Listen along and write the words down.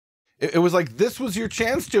it was like, this was your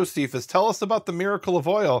chance, Josephus. Tell us about the miracle of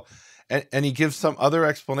oil. And he gives some other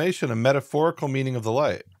explanation, a metaphorical meaning of the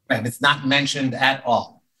light. Right. It's not mentioned at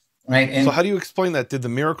all. Right. And so how do you explain that? Did the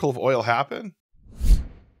miracle of oil happen?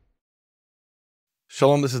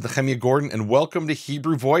 Shalom, this is Nehemia Gordon, and welcome to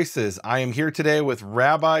Hebrew Voices. I am here today with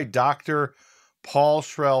Rabbi Dr. Paul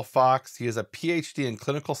Shrell-Fox. He is a PhD in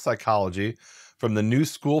clinical psychology from the New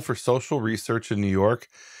School for Social Research in New York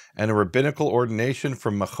and a rabbinical ordination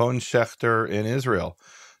from Machon Shechter in Israel.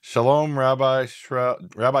 Shalom, Rabbi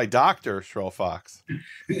Dr. Shrell-Fox.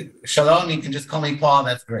 Shalom, you can just call me Paul.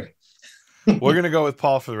 That's great. We're going to go with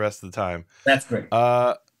Paul for the rest of the time. That's great.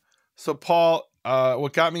 So, Paul,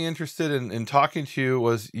 what got me interested in talking to you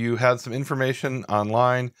was you had some information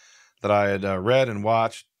online that I had read and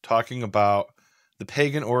watched talking about the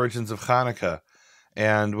pagan origins of Hanukkah.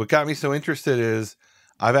 And what got me so interested is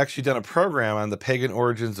I've actually done a program on the pagan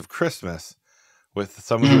origins of Christmas with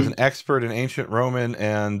someone who is an expert in ancient Roman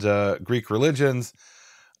and Greek religions.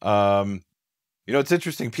 It's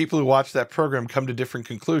interesting. People who watch that program come to different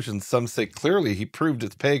conclusions. Some say clearly he proved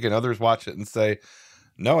it's pagan. Others watch it and say,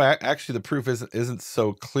 no, actually the proof isn't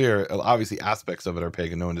so clear. Obviously aspects of it are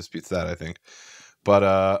pagan. No one disputes that, I think.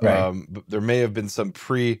 But there may have been some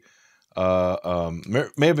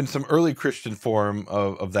may have been some early Christian form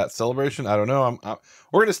of that celebration. I don't know.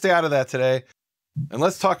 We're going to stay out of that today. And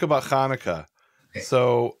let's talk about Hanukkah.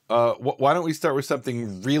 So why don't we start with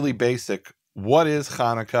something really basic? What is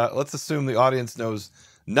Hanukkah? Let's assume the audience knows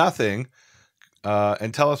nothing,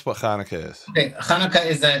 and tell us what Hanukkah is. Okay, Hanukkah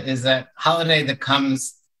is a holiday that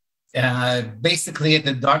comes basically at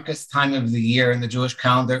the darkest time of the year in the Jewish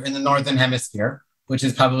calendar in the Northern Hemisphere, which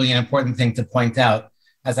is probably an important thing to point out.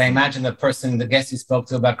 As I imagine the guest you spoke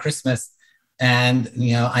to about Christmas, and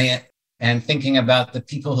and thinking about the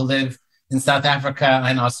people who live in South Africa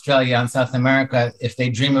and Australia and South America, if they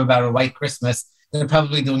dream about a white Christmas, they're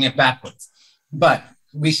probably doing it backwards. But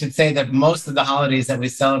we should say that most of the holidays that we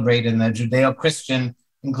celebrate in the Judeo-Christian,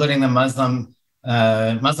 including the Muslim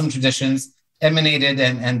traditions, emanated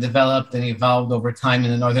and developed and evolved over time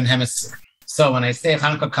in the Northern Hemisphere. So when I say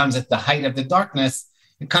Hanukkah comes at the height of the darkness,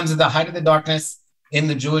 it comes at the height of the darkness in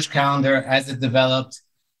the Jewish calendar as it developed,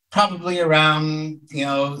 probably around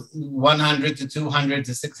 100 to 200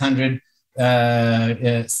 to 600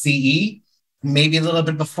 CE, maybe a little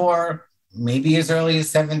bit before, maybe as early as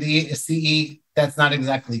 70 CE. That's not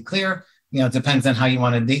exactly clear. It depends on how you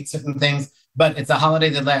want to date certain things. But it's a holiday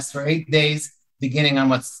that lasts for 8 days, beginning on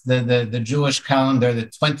what's the Jewish calendar, the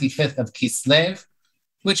 25th of Kislev,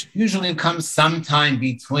 which usually comes sometime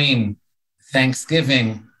between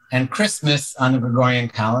Thanksgiving and Christmas on the Gregorian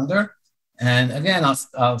calendar. And again,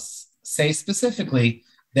 I'll say specifically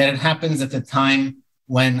that it happens at the time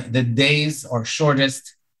when the days are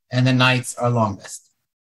shortest and the nights are longest.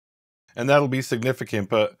 And that'll be significant,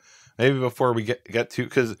 but maybe before we get to,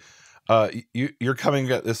 because you're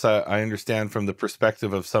coming at this, I understand, from the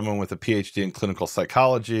perspective of someone with a PhD in clinical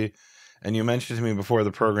psychology, and you mentioned to me before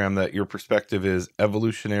the program that your perspective is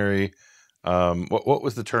evolutionary. What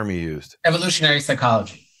was the term you used? Evolutionary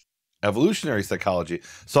psychology. Evolutionary psychology.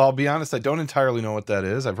 So I'll be honest, I don't entirely know what that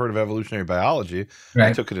is. I've heard of evolutionary biology. Right.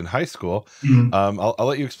 I took it in high school. Mm-hmm. I'll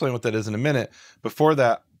let you explain what that is in a minute. Before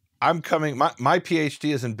that, my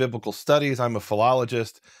PhD is in biblical studies. I'm a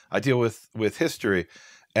philologist. I deal with history,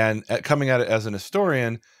 and coming at it as an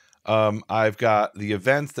historian, I've got the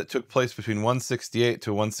events that took place between 168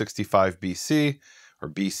 to 165 BC or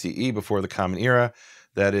BCE, before the Common Era.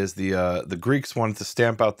 That is the Greeks wanted to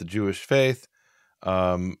stamp out the Jewish faith.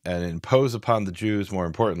 And impose upon the Jews, more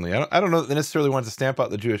importantly. I don't know that they necessarily wanted to stamp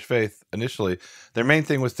out the Jewish faith initially. Their main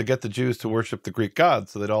thing was to get the Jews to worship the Greek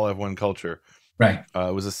gods so they'd all have one culture. Right.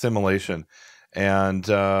 It was assimilation. And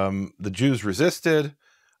the Jews resisted,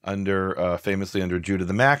 famously under Judah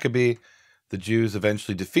the Maccabee. The Jews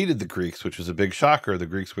eventually defeated the Greeks, which was a big shocker. The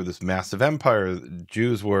Greeks were this massive empire. The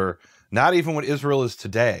Jews were not even what Israel is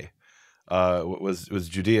today. Was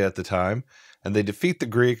Judea at the time. And they defeat the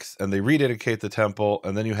Greeks, and they rededicate the temple,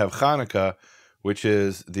 and then you have Hanukkah, which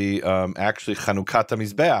is the actually Chanukata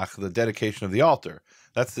Mizbeach, the dedication of the altar.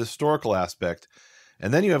 That's the historical aspect.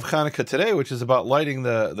 And then you have Hanukkah today, which is about lighting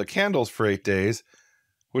the candles for 8 days,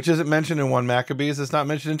 which isn't mentioned in 1 Maccabees. It's not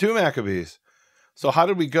mentioned in 2 Maccabees. So how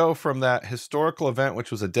did we go from that historical event,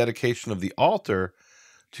 which was a dedication of the altar,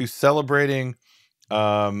 to celebrating,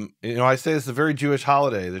 I say it's a very Jewish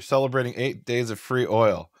holiday. They're celebrating 8 days of free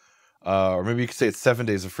oil. Or maybe you could say it's 7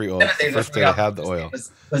 days of free oil. The first day they had the oil.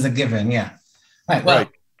 Was a given, yeah. Right. Well,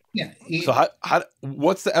 Yeah. So how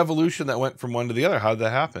what's the evolution that went from one to the other? How did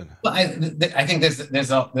that happen? Well, I think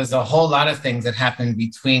there's a whole lot of things that happened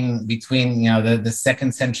between the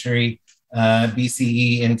second century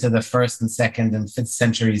BCE into the first and second and fifth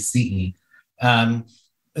century CE.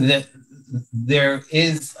 That there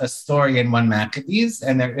is a story in 1 Maccabees,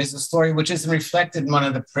 and there is a story which is reflected in one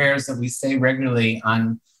of the prayers that we say regularly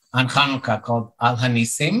on Hanukkah called Al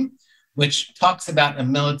Hanisim, which talks about a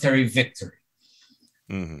military victory.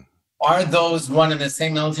 Mm-hmm. Are those one and the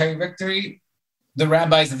same military victory? The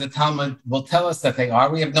rabbis of the Talmud will tell us that they are.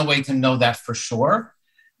 We have no way to know that for sure.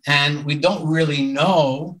 And we don't really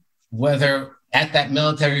know whether at that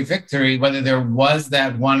military victory, whether there was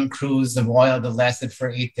that one cruse of oil that lasted for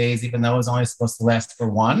 8 days, even though it was only supposed to last for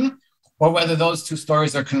 1, or whether those two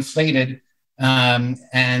stories are conflated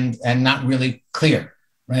and not really clear,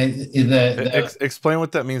 right? Explain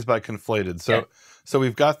what that means by conflated. So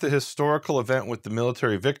we've got the historical event with the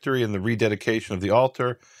military victory and the rededication of the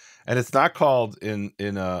altar, and it's not called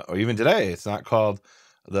or even today, it's not called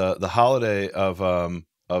the holiday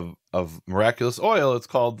of miraculous oil. It's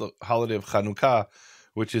called the holiday of Hanukkah,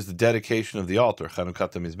 which is the dedication of the altar,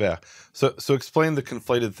 Chanukhat HaMizbeach. So explain the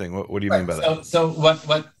conflated thing. What do you mean by that? So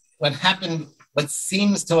what happened? What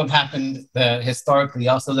seems to have happened historically?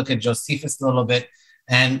 Also look at Josephus a little bit.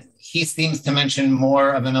 And he seems to mention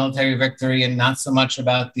more of a military victory and not so much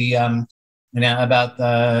about the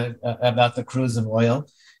cruse of oil.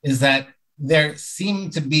 Is that there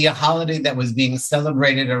seemed to be a holiday that was being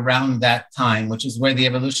celebrated around that time, which is where the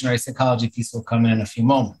evolutionary psychology piece will come in a few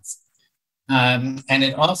moments. And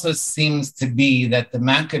it also seems to be that the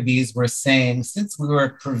Maccabees were saying, since we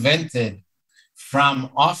were prevented from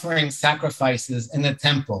offering sacrifices in the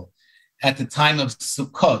temple at the time of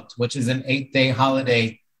Sukkot, which is an 8-day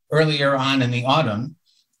holiday earlier on in the autumn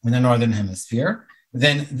in the Northern Hemisphere,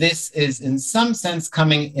 then this is in some sense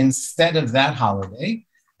coming instead of that holiday.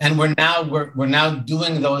 And we're now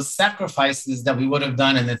doing those sacrifices that we would have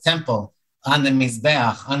done in the temple on the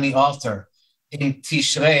Mizbeach, on the altar, in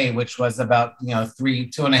Tishrei, which was about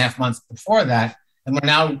 2.5 months before that. And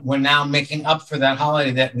we're now making up for that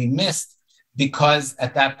holiday that we missed, because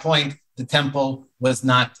at that point the temple was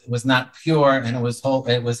not pure, and it was held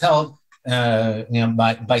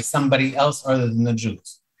by somebody else other than the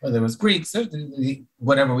Jews, whether it was Greeks or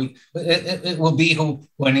whatever. It will be who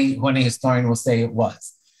when a historian will say it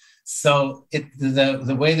was. So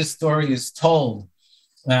the way the story is told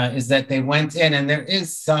is that they went in, and there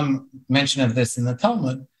is some mention of this in the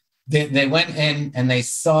Talmud. They went in and they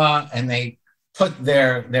saw, and they put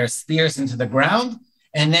their spears into the ground.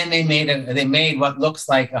 And then they made what looks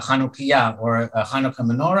like a Chanukiah or a Hanukkah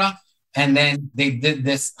menorah, and then they did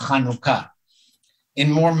this Hanukkah.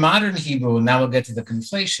 In more modern Hebrew, now we'll get to the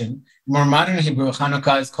conflation. In more modern Hebrew,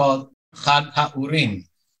 Hanukkah is called Chag HaUrim,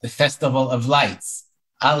 the festival of lights.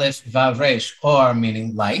 Aleph Vav Resh, or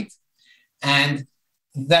meaning light, and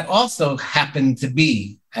that also happened to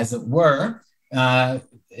be, as it were,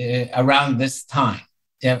 around this time,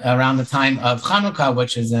 around the time of Hanukkah,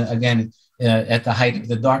 which is again. At the height of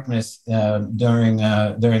the darkness during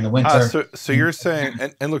the winter. So you're saying,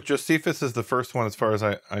 and look, Josephus is the first one, as far as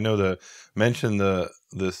I know, to mention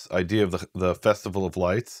this idea of the Festival of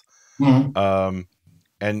Lights. Mm-hmm.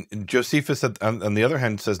 And Josephus, on the other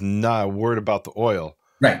hand, says not a word about the oil.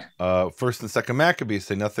 Right. First and second Maccabees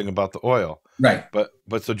say nothing about the oil. Right.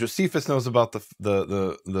 But so Josephus knows about the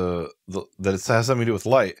that it has something to do with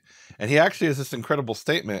light, and he actually has this incredible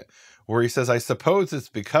statement where he says, "I suppose it's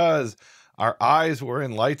because our eyes were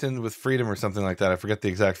enlightened with freedom," or something like that. I forget the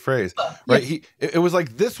exact phrase. Right? Yeah. It was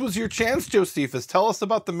like, this was your chance, Josephus. Tell us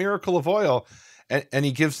about the miracle of oil, and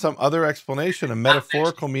he gives some other explanation, a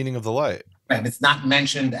metaphorical meaning of the light. Right. It's not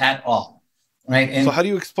mentioned at all. Right. And so how do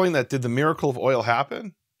you explain that? Did the miracle of oil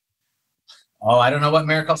happen? Oh, I don't know what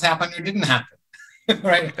miracles happened or didn't happen.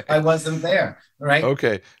 Right. I wasn't there. Right.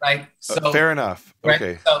 Okay. Right. So fair enough. Right?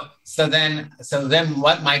 Okay. So then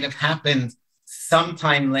what might have happened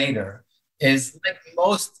sometime later is, like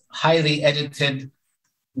most highly edited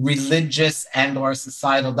religious and or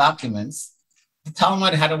societal documents, the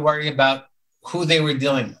Talmud had to worry about who they were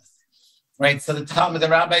dealing with. Right. So the Talmud, the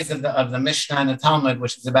rabbis of the Mishnah and the Talmud,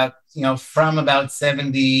 which is about, from about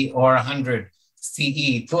 70 or 100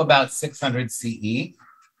 CE to about 600 CE,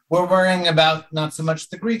 were worrying about not so much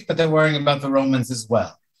the Greeks, but they're worrying about the Romans as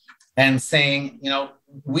well. And saying,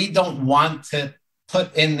 we don't want to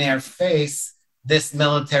put in their face this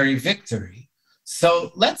military victory.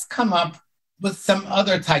 So let's come up with some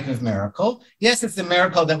other type of miracle. Yes, it's a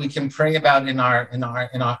miracle that we can pray about in our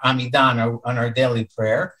Amidah, on our daily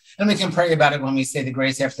prayer. And we can pray about it when we say the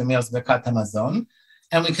grace after meals, Birkat Hamazon.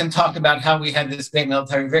 and we can talk about how we had this great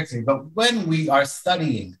military victory. But when we are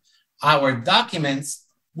studying our documents,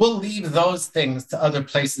 we'll leave those things to other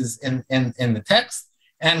places in the text.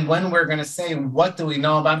 And when we're going to say, what do we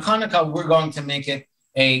know about Hanukkah, we're going to make it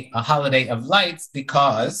a holiday of lights,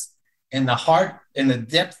 because in the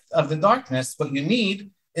depth of the darkness, what you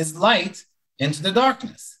need is light into the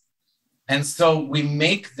darkness. And so we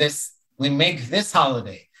make this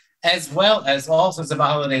holiday, as well as all sorts of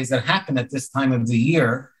holidays that happen at this time of the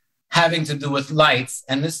year, having to do with lights.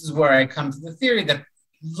 And this is where I come to the theory that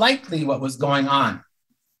likely what was going on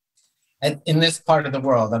in this part of the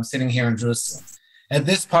world, I'm sitting here in Jerusalem, at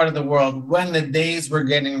this part of the world, when the days were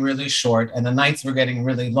getting really short and the nights were getting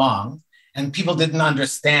really long, and people didn't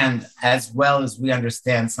understand as well as we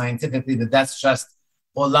understand scientifically that that's just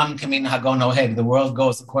olam kamin hagon ohed, the world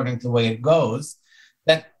goes according to the way it goes,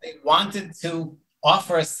 that they wanted to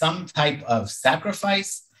offer some type of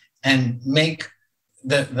sacrifice and make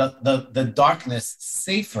the darkness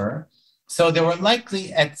safer. So there were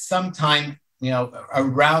likely at some time,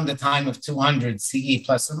 around the time of 200 CE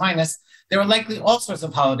plus or minus, there were likely all sorts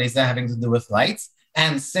of holidays that having to do with lights.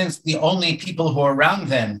 And since the only people who were around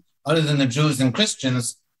then, other than the Jews and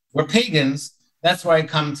Christians, were pagans, that's where I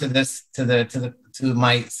come to this, to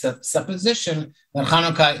my supposition that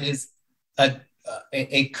Hanukkah is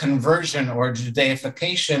a conversion or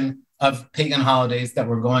Judaification of pagan holidays that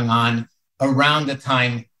were going on around the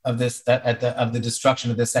time of this of the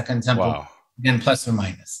destruction of the Second Temple, Wow. Again, plus or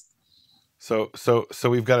minus. So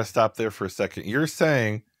we've got to stop there for a second. You're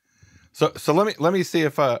saying, so let me see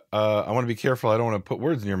if I want to be careful. I don't want to put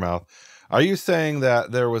words in your mouth. Are you saying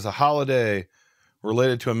that there was a holiday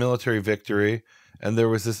related to a military victory, and there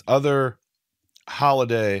was this other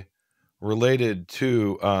holiday related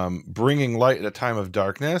to bringing light at a time of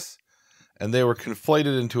darkness, and they were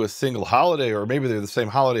conflated into a single holiday, or maybe they're the same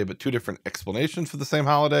holiday but two different explanations for the same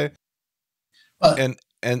holiday? Well,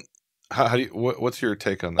 and how do you, what's your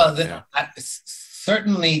take on that? Well,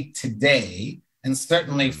 certainly today, and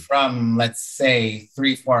certainly from, let's say,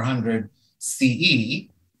 300-400 CE,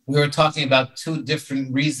 we were talking about two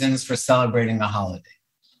different reasons for celebrating a holiday.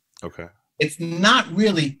 Okay. It's not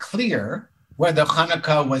really clear whether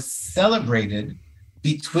Hanukkah was celebrated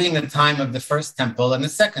between the time of the First Temple and the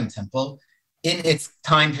Second Temple in its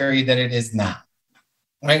time period that it is now.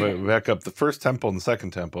 Right? Wait, back up. The First Temple and the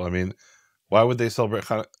Second Temple. I mean, why would they celebrate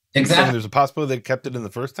Hanukkah? Exactly. There's a possibility they kept it in the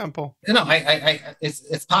First Temple? No,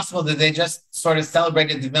 it's possible that they just sort of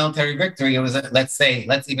celebrated the military victory. It was, let's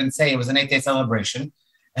even say it was an 8-day celebration,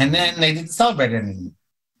 and then they didn't celebrate it anymore.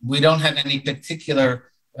 We don't have any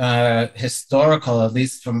particular historical, at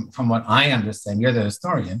least from what I understand. You're the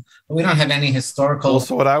historian, but we don't have any historical. Well,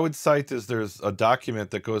 so what I would cite is there's a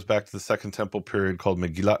document that goes back to the Second Temple period called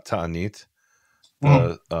Megillat Ta'anit,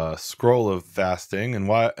 the scroll of fasting,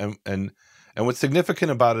 and what's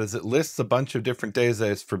significant about it is it lists a bunch of different days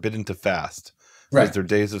that it's forbidden to fast, because they're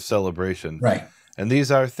days of celebration. Right. And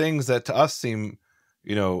these are things that to us seem,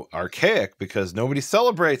 archaic, because nobody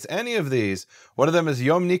celebrates any of these. One of them is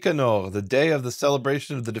Yom Nicanor, the day of the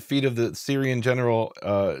celebration of the defeat of the Syrian general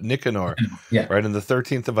Nicanor, right, in the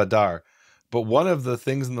 13th of Adar. But one of the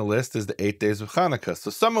things in the list is the 8 days of Hanukkah. So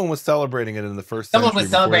someone was celebrating it in the first century. Someone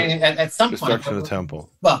was celebrating it at some point. Destruction of the temple.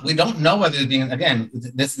 Well, we don't know whether it's being, again,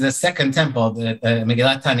 this is the Second Temple, the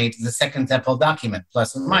Megillat Ta'anit is the Second Temple document,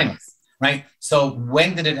 plus or minus, right? So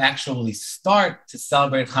when did it actually start to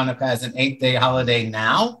celebrate Hanukkah as an 8-day holiday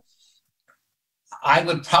now? I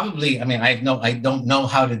would probably, I don't know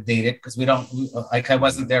how to date it, because I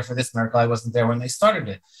wasn't there for this miracle. I wasn't there when they started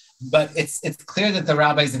it. But it's clear that the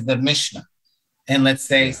rabbis of the Mishnah, and let's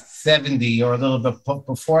say 70 or a little bit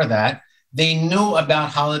before that, they knew about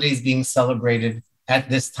holidays being celebrated at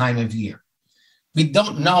this time of year. We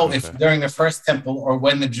don't know if during the First Temple or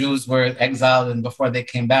when the Jews were exiled and before they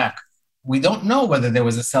came back, we don't know whether there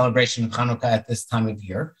was a celebration of Hanukkah at this time of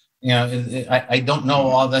year. I don't know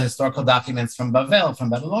all the historical documents from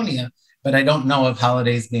Babylonia, but I don't know of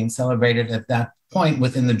holidays being celebrated at that point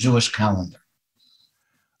within the Jewish calendar.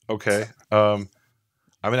 Okay.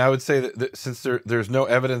 I would say that since there's no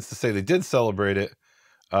evidence to say they did celebrate it,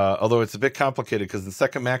 although it's a bit complicated, because in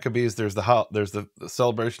Second Maccabees there's the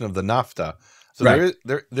celebration of the Nafta. So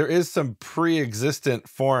there is some pre-existent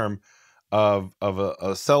form of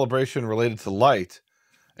a celebration related to light,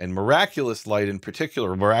 and miraculous light in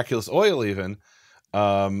particular, miraculous oil even,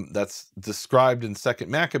 that's described in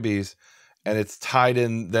Second Maccabees, and it's tied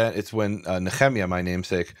in that it's when Nehemia, my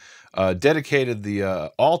namesake, dedicated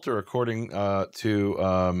the altar according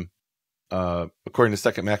to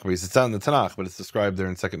Second Maccabees. It's not in the Tanakh, but it's described there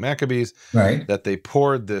in Second Maccabees, right? That they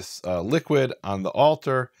poured this liquid on the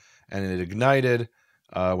altar, and it ignited,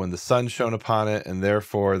 when the sun shone upon it, and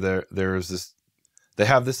therefore there's this. They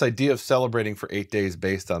have this idea of celebrating for 8 days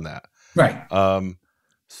based on that. Right.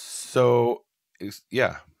 So,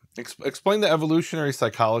 yeah, explain the evolutionary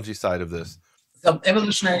psychology side of this. So,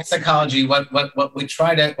 evolutionary psychology, what we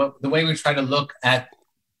try to, the way we try to look at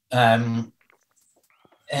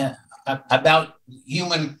about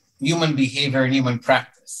human behavior and human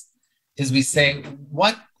practice is we say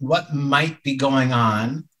what might be going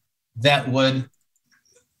on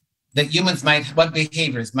what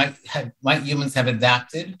behaviors might humans have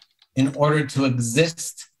adapted in order to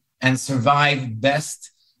exist and survive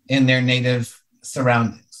best in their native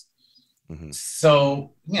surroundings. Mm-hmm.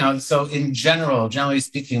 So, in generally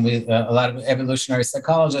speaking, a lot of evolutionary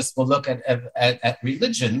psychologists will look at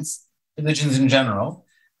religions in general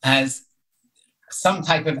as some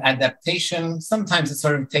type of adaptation. Sometimes it's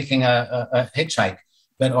sort of taking a hitchhike,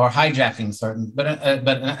 or hijacking but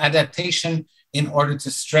an adaptation in order to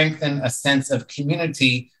strengthen a sense of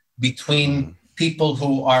community between people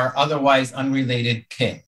who are otherwise unrelated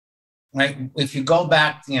kin. Right? If you go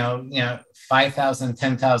back, 5,000,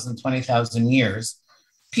 10,000, 20,000 years,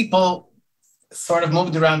 people sort of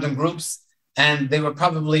moved around in groups, and they were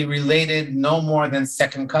probably related no more than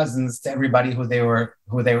second cousins to everybody who they were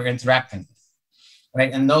interacting with.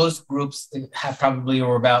 Right? And those groups probably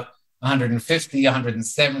were about 150,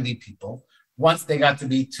 170 people. Once they got to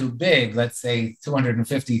be too big, let's say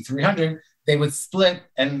 250, 300, they would split,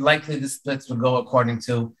 and likely the splits would go according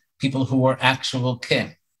to people who were actual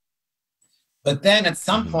kin. But then at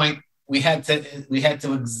some point, we had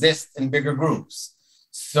to exist in bigger groups.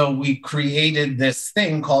 So we created this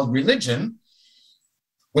thing called religion,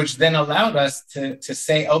 which then allowed us to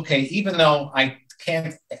say, okay, even though I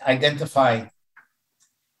can't identify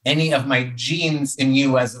any of my genes in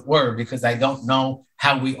you, as it were, because I don't know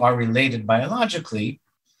how we are related biologically,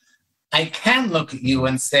 I can look at you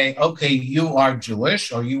and say, okay, you are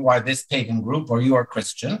Jewish, or you are this pagan group, or you are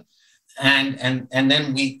Christian, and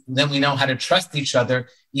then we know how to trust each other,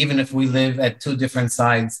 even if we live at two different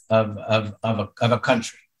sides of a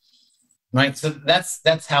country, right? So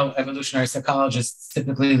that's how evolutionary psychologists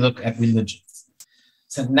typically look at religions.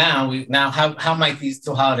 So how might these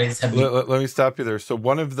two holidays have been? Let me stop you there. So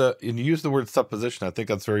and you use the word supposition. I think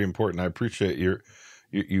that's very important. I appreciate you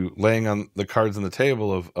laying on the cards on the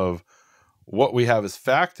table of what we have as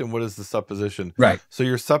fact and what is the supposition. Right. So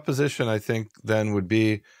your supposition, I think, then would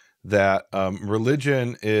be that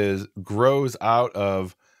religion grows out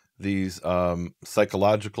of these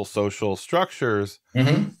psychological, social structures,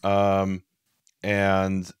 and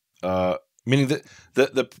meaning that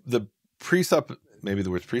the maybe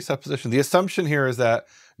the word's presupposition. The assumption here is that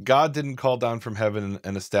God didn't call down from heaven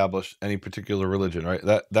and establish any particular religion, right?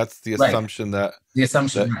 That's the assumption.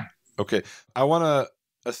 Right. Okay. I want to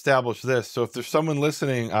establish this. So if there's someone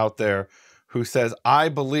listening out there who says, I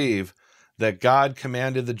believe that God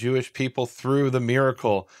commanded the Jewish people through the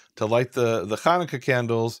miracle to light the Hanukkah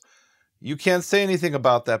candles, you can't say anything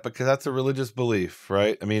about that because that's a religious belief,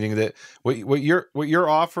 right? Meaning that what you're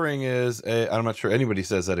offering is I'm not sure anybody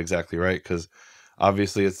says that exactly right, because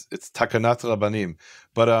obviously it's takanat rabbanim,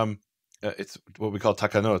 but it's what we call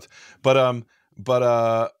takanot.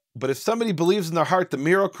 But if somebody believes in their heart the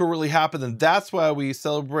miracle really happened, and that's why we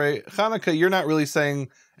celebrate Hanukkah, you're not really saying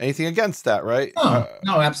anything against that, right?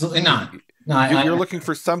 No, absolutely not. No, you're looking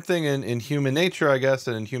for something in human nature, I guess,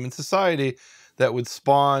 and in human society that would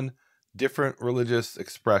spawn different religious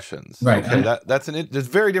expressions. Right. Okay, that's a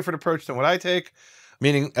very different approach than what I take.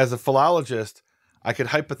 Meaning, as a philologist, I could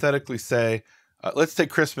hypothetically say, let's take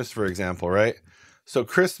Christmas for example, right? So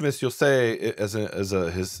Christmas, you'll say, as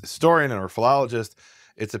a historian or a philologist,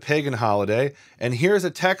 it's a pagan holiday, and here's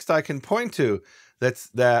a text I can point to.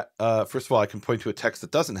 First of all, I can point to a text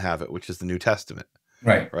that doesn't have it, which is the New Testament.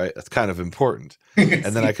 Right. That's kind of important. And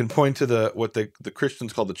then I can point to what the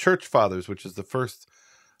Christians call the Church Fathers, which is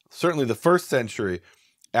certainly the first century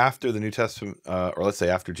after the New Testament, or let's say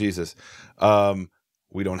after Jesus.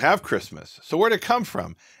 We don't have Christmas. So where'd it come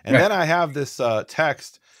from? And then I have this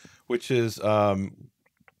text, which is a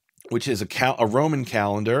Roman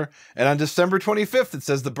calendar, and on December 25th it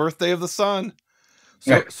says the birthday of the sun.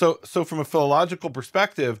 So from a philological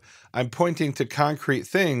perspective, I'm pointing to concrete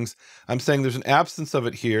things. I'm saying there's an absence of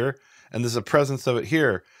it here, and there's a presence of it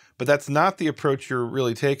here. But that's not the approach you're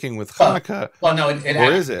really taking with Hanukkah. Well, no,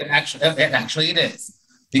 is it? It actually is.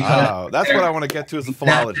 Because that's what I want to get to as a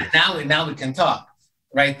philologist. Now we can talk.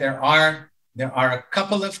 Right? There are a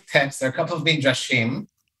couple of texts, there are a couple of midrashim.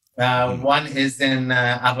 One is in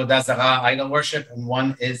Avodah Zarah, idol worship, and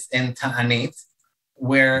one is in Ta'anit,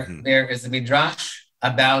 where there is a midrash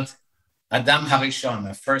about Adam Harishon,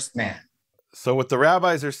 the first man. So what the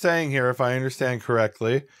rabbis are saying here, if I understand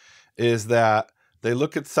correctly, is that they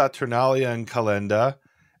look at Saturnalia and Calenda,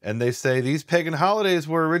 and they say these pagan holidays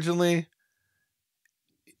were originally,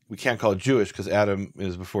 we can't call it Jewish because Adam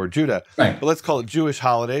is before Judah, right? But let's call it Jewish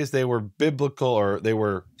holidays. They were biblical, or they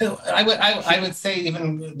were. I would say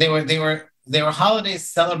even they were holidays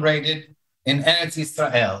celebrated in Eretz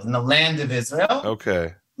Israel, in the land of Israel.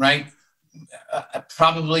 Okay. Right.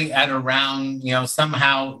 Probably at around,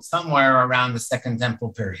 somewhere around the Second Temple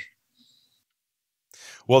period.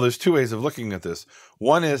 Well, there's two ways of looking at this.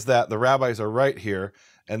 One is that the rabbis are right here,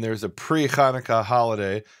 and there's a pre-Hanukkah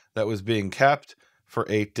holiday that was being kept for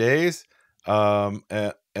 8 days. And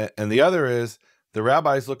the other is the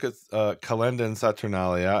rabbis look at Calenda and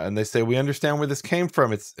Saturnalia, and they say, we understand where this came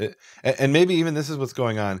from. And maybe even this is what's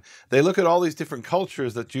going on. They look at all these different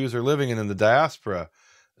cultures that Jews are living in the diaspora.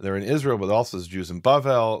 They're in Israel, but also there's Jews in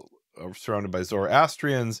Bavel, surrounded by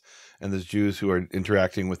Zoroastrians, and there's Jews who are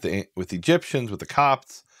interacting with the Egyptians, with the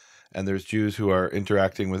Copts, and there's Jews who are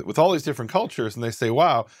interacting with all these different cultures, and they say,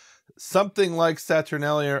 wow, something like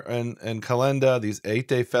Saturnalia and Calenda, these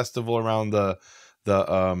 8-day festival around the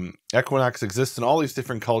equinox, exists in all these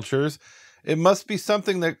different cultures. It must be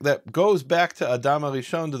something that goes back to Adam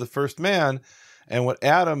HaRishon, to the first man, and what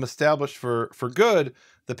Adam established for good,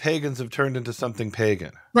 the pagans have turned into something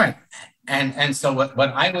pagan. Right. And so what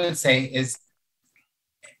I would say is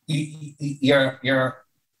your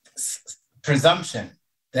presumption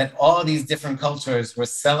that all these different cultures were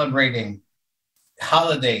celebrating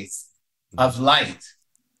holidays of light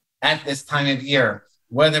at this time of year,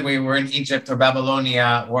 whether we were in Egypt or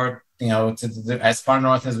Babylonia or, as far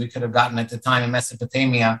north as we could have gotten at the time in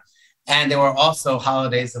Mesopotamia. And there were also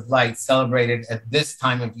holidays of light celebrated at this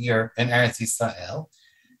time of year in Eretz Israel.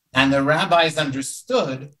 And the rabbis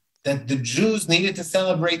understood that the Jews needed to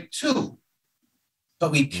celebrate too.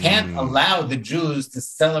 But we can't allow the Jews to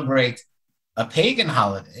celebrate a pagan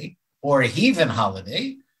holiday or a heathen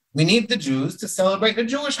holiday. We need the Jews to celebrate a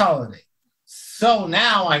Jewish holiday. So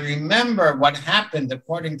now I remember what happened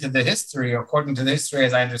according to the history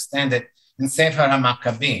as I understand it, in Sefer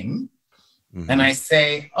HaMaccabim. And I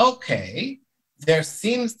say, okay, there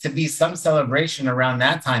seems to be some celebration around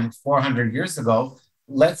that time, 400 years ago.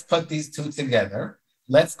 Let's put these two together.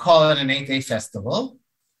 Let's call it an 8-day festival,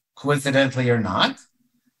 coincidentally or not.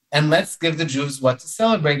 And let's give the Jews what to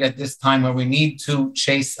celebrate at this time where we need to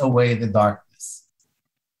chase away the darkness.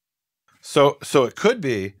 So it could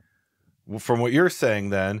be, from what you're saying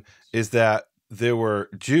then, is that there were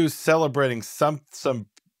Jews celebrating some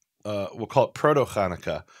we'll call it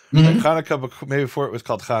proto-Hanukkah. Like Hanukkah, maybe before it was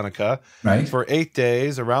called Hanukkah, right, for 8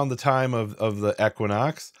 days around the time of the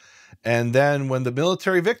equinox. And then when the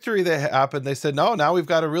military victory happened, they said, no, now we've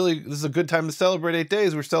got this is a good time to celebrate 8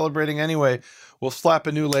 days. We're celebrating anyway. We'll slap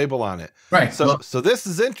a new label on it. Right. So this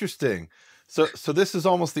is interesting. So this is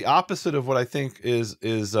almost the opposite of what I think is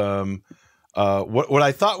what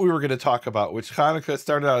I thought we were going to talk about, which Hanukkah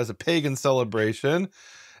started out as a pagan celebration,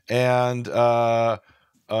 and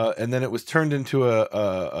then it was turned into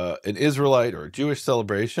an Israelite or a Jewish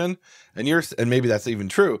celebration. And maybe that's even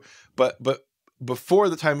true, but before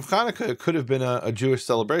the time of Hanukkah, it could have been a Jewish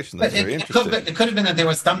celebration. That's very interesting. It could have been that there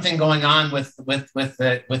was something going on with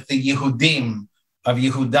the Yehudim of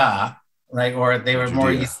Yehuda, right? Or they were more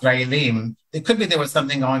Israelim. It could be there was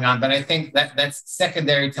something going on, but I think that's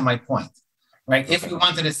secondary to my point, right? Okay. If we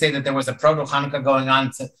wanted to say that there was a proto-Hanukkah going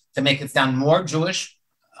on to make it sound more Jewish,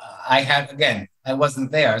 I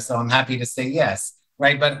wasn't there, so I'm happy to say yes,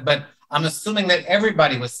 right? But I'm assuming that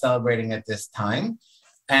everybody was celebrating at this time.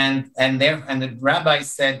 And the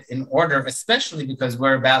rabbis said, in order, especially because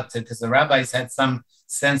the rabbis had some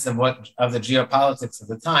sense of the geopolitics of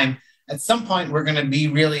the time. At some point, we're going to be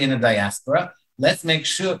really in a diaspora. Let's make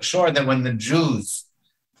sure that when the Jews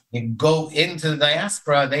go into the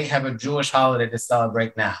diaspora, they have a Jewish holiday to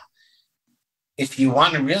celebrate now. If you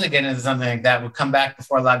want to really get into something like that, we'll come back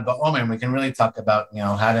before Lag BaOmer, and we can really talk about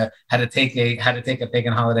how to take a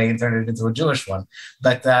pagan holiday and turn it into a Jewish one.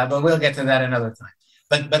 But we'll get to that another time.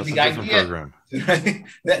 But the idea,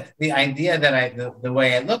 the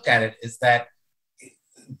way I look at it is that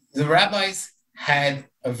the rabbis had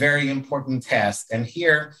a very important task. And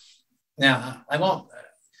here, now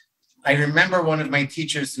I remember one of my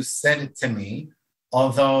teachers who said it to me,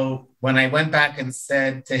 although when I went back and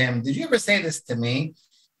said to him, did you ever say this to me?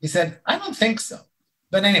 He said, I don't think so.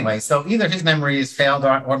 But anyway, so either his memory has failed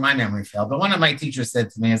or my memory failed. But one of my teachers said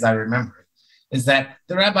to me, as I remember it, is that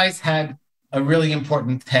the rabbis had a really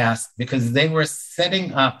important task because they were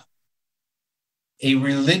setting up a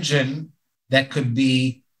religion that could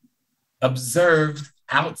be observed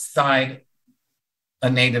outside a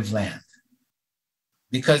native land.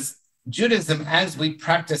 because Judaism, as we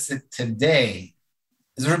practice it today,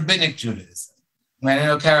 is rabbinic Judaism. Right? I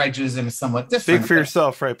know Karaite Judaism is somewhat different. Speak for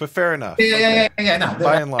yourself, right? But fair enough. Yeah. No,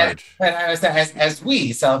 by and large. As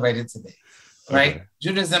we celebrate it today, right? Okay.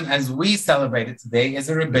 Judaism, as we celebrate it today, is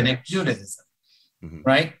a rabbinic Judaism,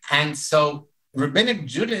 right? And so rabbinic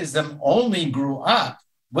Judaism only grew up,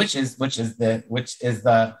 which is the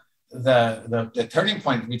turning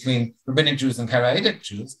point between rabbinic Jews and Karaitic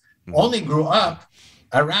Jews, only grew up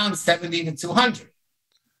around 70 to 200,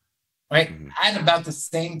 right? At about the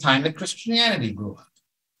same time that Christianity grew up,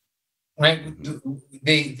 right?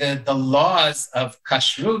 The laws of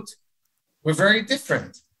kashrut were very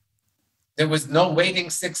different. There was no waiting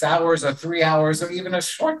 6 hours or 3 hours or even a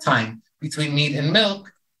short time between meat and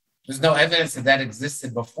milk. There's no evidence that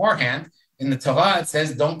existed beforehand. In the Torah, it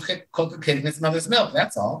says, don't cook a kid in its mother's milk.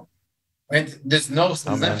 That's all. Right? There's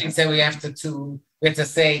nothing to say we have to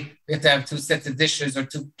have 2 sets of dishes or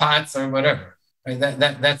 2 pots or whatever. Right?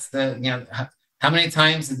 That's the, how many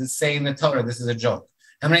times does it say in the Torah? This is a joke.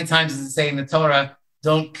 How many times does it say in the Torah,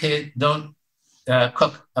 don't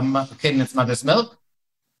cook a kid in its mother's milk?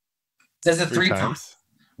 It says it 3 times.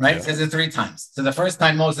 Right? Yeah. It says it 3 times. So the first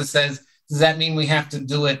time Moses says, does that mean we have to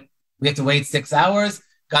do it? We have to wait 6 hours?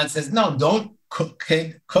 God says, no, don't cook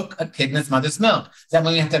a kid in its mother's milk. Does that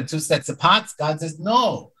mean we have to have 2 sets of pots? God says,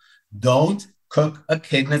 no, don't cook a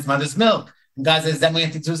kid in its mother's milk. And God says, then we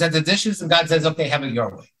have to 2 sets of dishes. And God says, okay, have it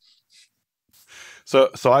your way.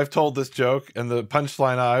 So I've told this joke, and the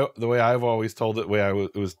punchline, the way I've always told it, the way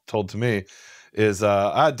it was told to me, is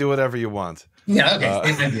do whatever you want. Yeah,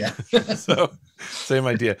 okay, same idea. Same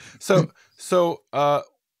idea. So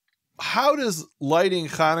how does lighting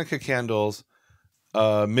Hanukkah candles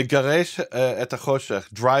migaresh et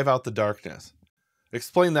hachoshech, drive out the darkness?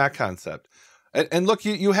 Explain that concept. And look,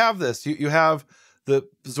 you have this. You have the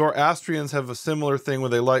Zoroastrians have a similar thing where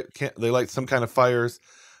they light some kind of fires.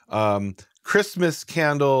 Christmas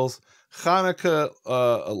candles, Hanukkah,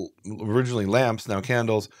 originally lamps, now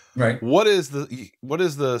candles. Right. What is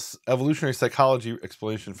the evolutionary psychology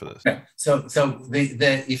explanation for this? Okay. So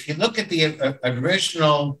if you look at the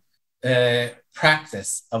original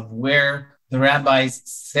practice of where the rabbis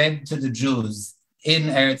said to the Jews in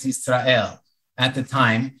Eretz Yisrael at the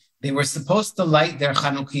time, they were supposed to light their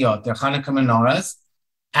Chanukiot, their Hanukkah menorahs,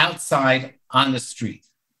 outside on the street.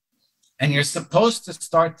 And you're supposed to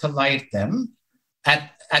start to light them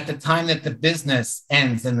at the time that the business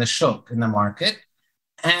ends in the shuk, in the market.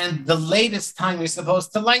 And the latest time you're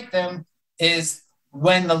supposed to light them is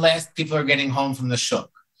when the last people are getting home from the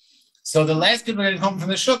shuk. So the last people are getting home from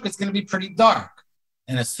the shuk, it's going to be pretty dark.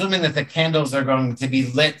 And assuming that the candles are going to be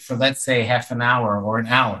lit for, let's say, half an hour or an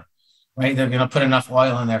hour, right? They're going to put enough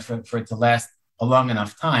oil in there for it to last a long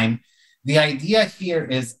enough time. The idea here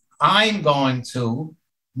is I'm going to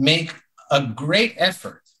make a great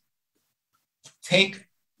effort, take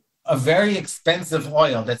a very expensive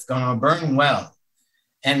oil that's going to burn well,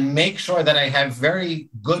 and make sure that I have very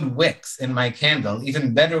good wicks in my candle,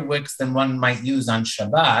 even better wicks than one might use on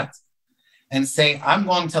Shabbat, and say, I'm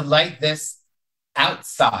going to light this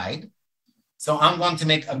outside. So I'm going to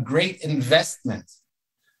make a great investment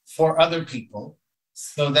for other people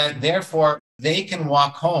so that therefore they can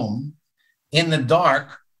walk home in the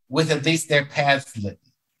dark with at least their paths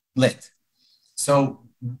lit. So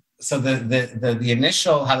the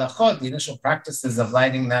initial halachot, the initial practices of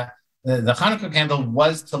lighting the Hanukkah candle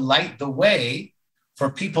was to light the way for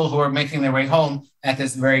people who are making their way home at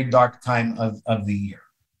this very dark time of the year.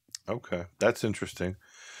 Okay, that's interesting.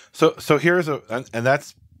 So here's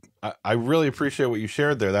I really appreciate what you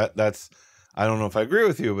shared there. That's I don't know if I agree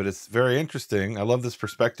with you, but it's very interesting. I love this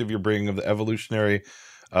perspective you're bringing of the evolutionary.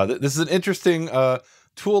 This is an interesting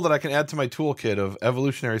tool that I can add to my toolkit of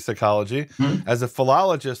evolutionary psychology. Mm-hmm. As a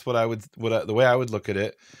philologist, the way I would look at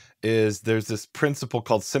it is there's this principle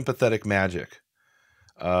called sympathetic magic,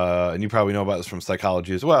 and you probably know about this from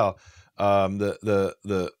psychology as well.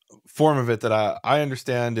 The form of it that I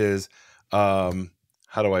understand is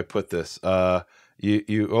how do I put this? Well,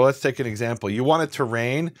 let's take an example. You want it to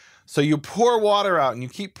rain, so you pour water out, and you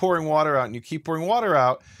keep pouring water out, and you keep pouring water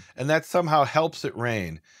out, and that somehow helps it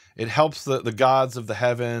rain. It helps the gods of the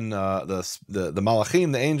heaven, the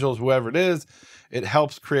malachim, the angels, whoever it is. It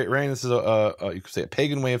helps create rain. This is you could say a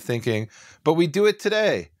pagan way of thinking, but we do it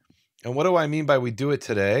today. And what do I mean by we do it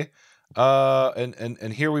today?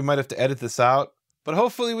 And here we might have to edit this out, but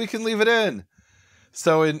hopefully we can leave it in.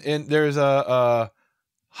 So there's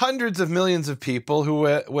hundreds of millions of people who,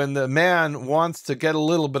 when the man wants to get a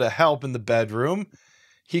little bit of help in the bedroom,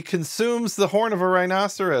 he consumes the horn of a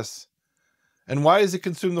rhinoceros. And why does it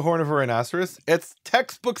consume the horn of a rhinoceros? It's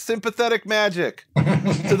textbook sympathetic magic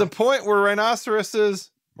to the point where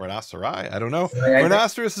rhinoceroses are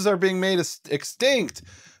being made extinct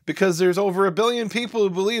because there's over 1 billion people who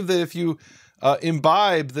believe that if you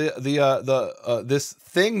imbibe this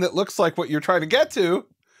thing that looks like what you're trying to get to,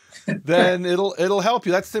 then it'll help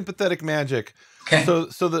you. That's sympathetic magic. Okay. So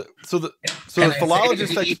the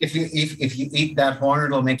philologist, if you eat that horn,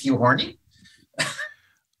 it'll make you horny.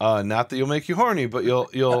 Not that you'll make you horny, but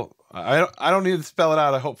you'll. I don't need to spell it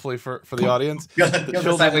out. Hopefully for the audience, the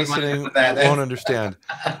children listening won't understand.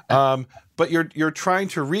 But you're trying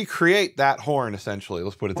to recreate that horn essentially.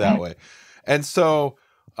 Let's put it that way. And so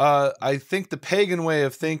I think the pagan way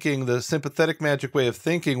of thinking, the sympathetic magic way of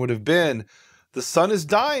thinking, would have been: the sun is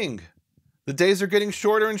dying. The days are getting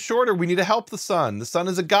shorter and shorter. We need to help the sun. The sun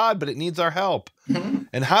is a god, but it needs our help.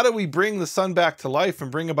 And how do we bring the sun back to life and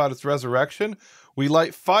bring about its resurrection? We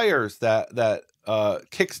light fires that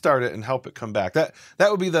kickstart it and help it come back. That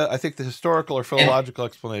would be I think the historical or philological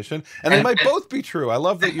explanation. And they might both be true. I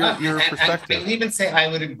love that your perspective. I would even say I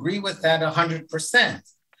would agree with that 100%.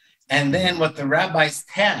 And then what the rabbi's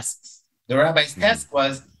task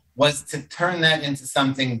was to turn that into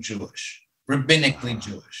something Jewish, rabbinically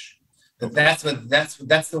Jewish. That's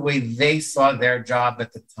the way they saw their job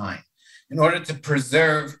at the time, in order to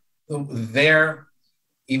preserve their,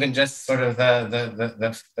 even just sort of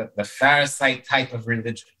the Pharisite type of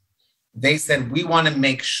religion. They said, we want to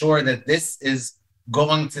make sure that this is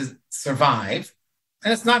going to survive.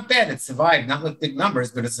 And it's not bad. It survived, not with big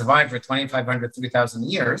numbers, but it survived for 2,500,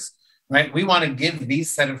 3,000 years, right? We want to give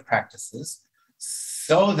these set of practices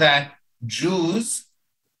so that Jews,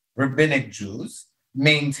 rabbinic Jews,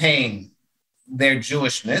 maintain their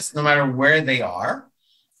Jewishness, no matter where they are.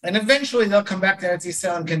 And eventually they'll come back to Eretz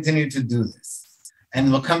Yisrael and continue to do this. And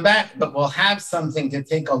we'll come back, but we'll have something to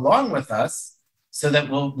take along with us, so that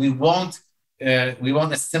we won't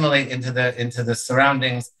assimilate into the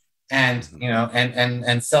surroundings and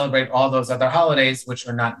and celebrate all those other holidays which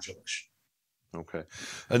are not Jewish. Okay.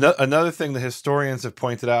 Another thing the historians have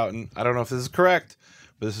pointed out, and I don't know if this is correct,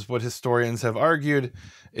 but this is what historians have argued,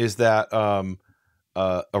 is that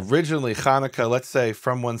originally Hanukkah, let's say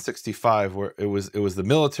from 165, where it was the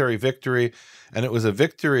military victory, and it was a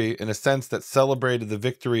victory in a sense that celebrated the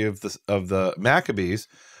victory of the Maccabees,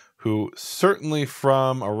 who certainly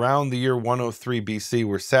from around the year 103 BC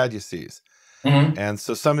were Sadducees. And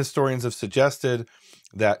so some historians have suggested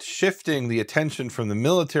that shifting the attention from the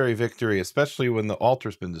military victory, especially when the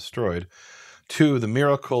altar's been destroyed, to the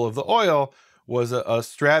miracle of the oil was a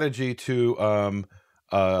strategy to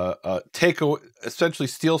essentially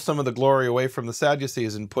steal some of the glory away from the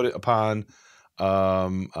Sadducees and put it upon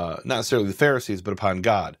not necessarily the Pharisees, but upon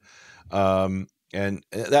God. And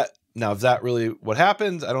that, now, is that really what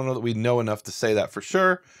happened? I don't know that we know enough to say that for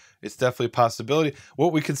sure. It's definitely a possibility.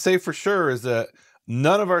 What we can say for sure is that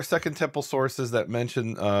none of our Second Temple sources that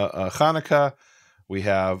mention Hanukkah, we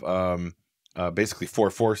have basically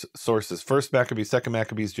four sources: First Maccabees, Second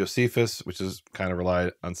Maccabees, Josephus, which is kind of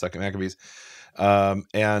relied on Second Maccabees, and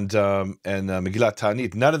Megillat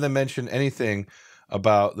Ta'anit. None of them mention anything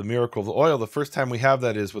about the miracle of the oil. The first time we have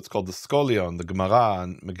that is what's called the Skolion, the Gemara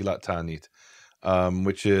on Megillat Ta'anit,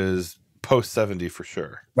 which is post 70 for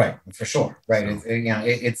sure. Right, for sure. Right, so,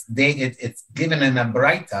 it's given in a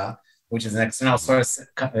Braita, which is an external source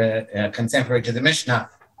contemporary to the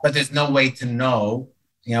Mishnah, but there's no way to know,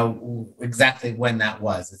 exactly when that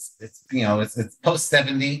was. It's post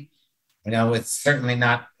 70. It's certainly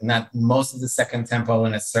not most of the Second Temple,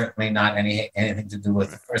 and it's certainly not anything to do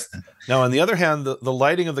with the First Temple. Now, on the other hand, the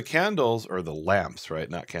lighting of the candles, or the lamps,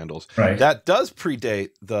 right, not candles, right, that does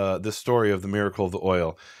predate the story of the miracle of the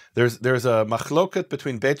oil. There's a machloket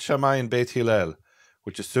between Beit Shammai and Beit Hillel,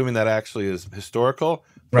 which, assuming that actually is historical,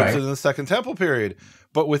 puts it in the Second Temple period.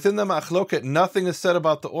 But within the machloket, nothing is said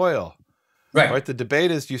about the oil. Right. The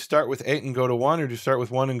debate is: do you start with 8 and go to 1, or do you start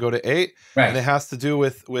with 1 and go to 8? Right. And it has to do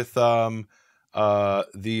with Sukkot,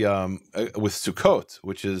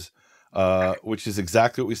 which is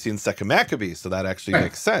exactly what we see in Second Maccabees. So that actually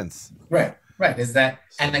makes sense. Right. Is that,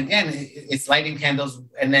 and again, it's lighting candles,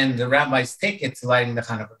 and then the rabbis take it to lighting the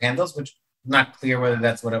Hanukkah candles, which not clear whether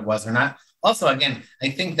that's what it was or not. Also, again, I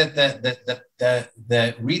think that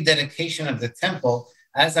the rededication of the temple,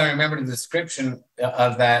 as I remember the description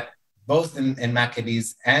of that, both in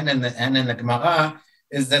Maccabees and in the Gemara,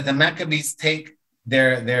 is that the Maccabees take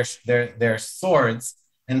their swords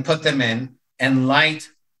and put them in and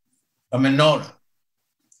light a menorah.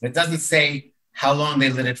 It doesn't say how long they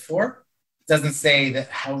lit it for. It doesn't say that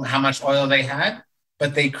how much oil they had,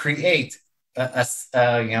 but they create a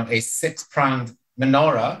 6-pronged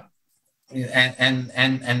menorah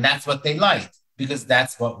and that's what they light, because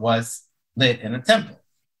that's what was lit in a temple.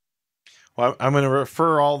 Well, I'm going to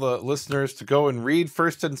refer all the listeners to go and read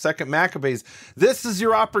 1st and 2nd Maccabees. This is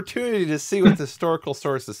your opportunity to see what the historical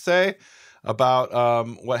sources say about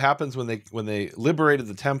what happens when they liberated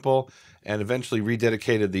the temple and eventually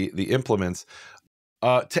rededicated the implements.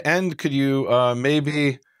 To end, could you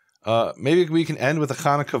maybe we can end with a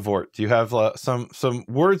Hanukkah vort? Do you have some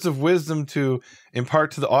words of wisdom to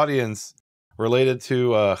impart to the audience related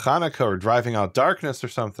to Hanukkah or driving out darkness or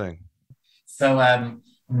something? So a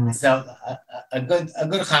good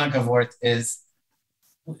Hanukkah vort is,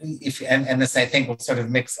 and this I think will sort of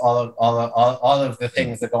mix all of the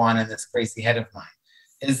things that go on in this crazy head of mine,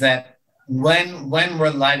 is that when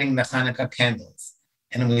we're lighting the Hanukkah candles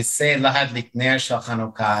and we say Lahadlik Ner Shel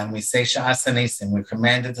Chanukah and we say Sha'as HaNesim, we're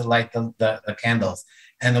commanded to light the candles,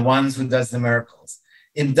 and the ones who does the miracles,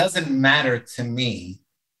 it doesn't matter to me,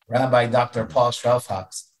 Rabbi Dr. Paul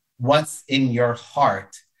Shrell-Fox, what's in your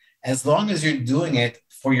heart, as long as you're doing it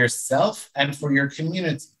for yourself and for your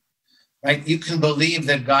community, right? You can believe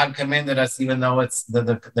that God commanded us, even though it's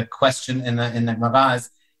the question in the Gemara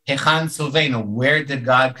is, Hechan Tzuvenu, where did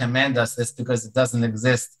God command us this? Because it doesn't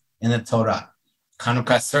exist in the Torah.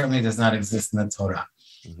 Hanukkah certainly does not exist in the Torah,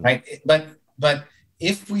 right? But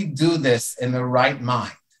if we do this in the right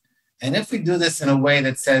mind, and if we do this in a way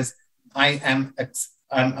that says, I'm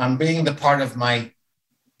being the part of my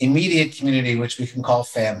immediate community, which we can call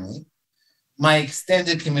family, my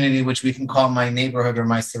extended community, which we can call my neighborhood or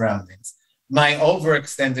my surroundings, my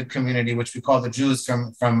overextended community, which we call the Jews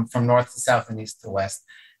from north to south and east to west.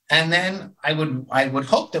 And then I would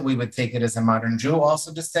hope that we would take it as a modern Jew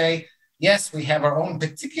also to say, yes, we have our own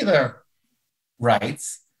particular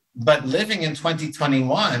rights, but living in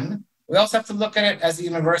 2021, we also have to look at it as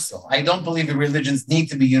universal. I don't believe the religions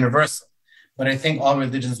need to be universal, but I think all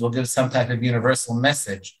religions will give some type of universal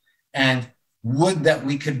message. And would that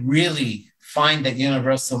we could really find that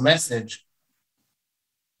universal message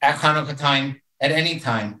at Hanukkah time, at any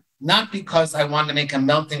time, not because I want to make a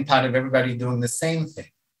melting pot of everybody doing the same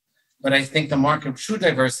thing, but I think the mark of true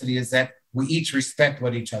diversity is that we each respect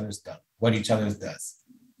what each other's does.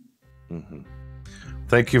 Mm-hmm.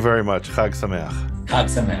 Thank you very much. Chag Sameach. Chag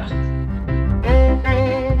Sameach.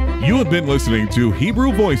 You have been listening to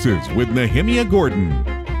Hebrew Voices with Nehemia Gordon.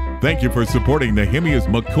 Thank you for supporting Nehemia's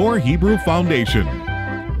Makor Hebrew Foundation.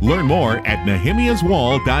 Learn more at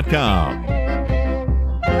nehemiaswall.com.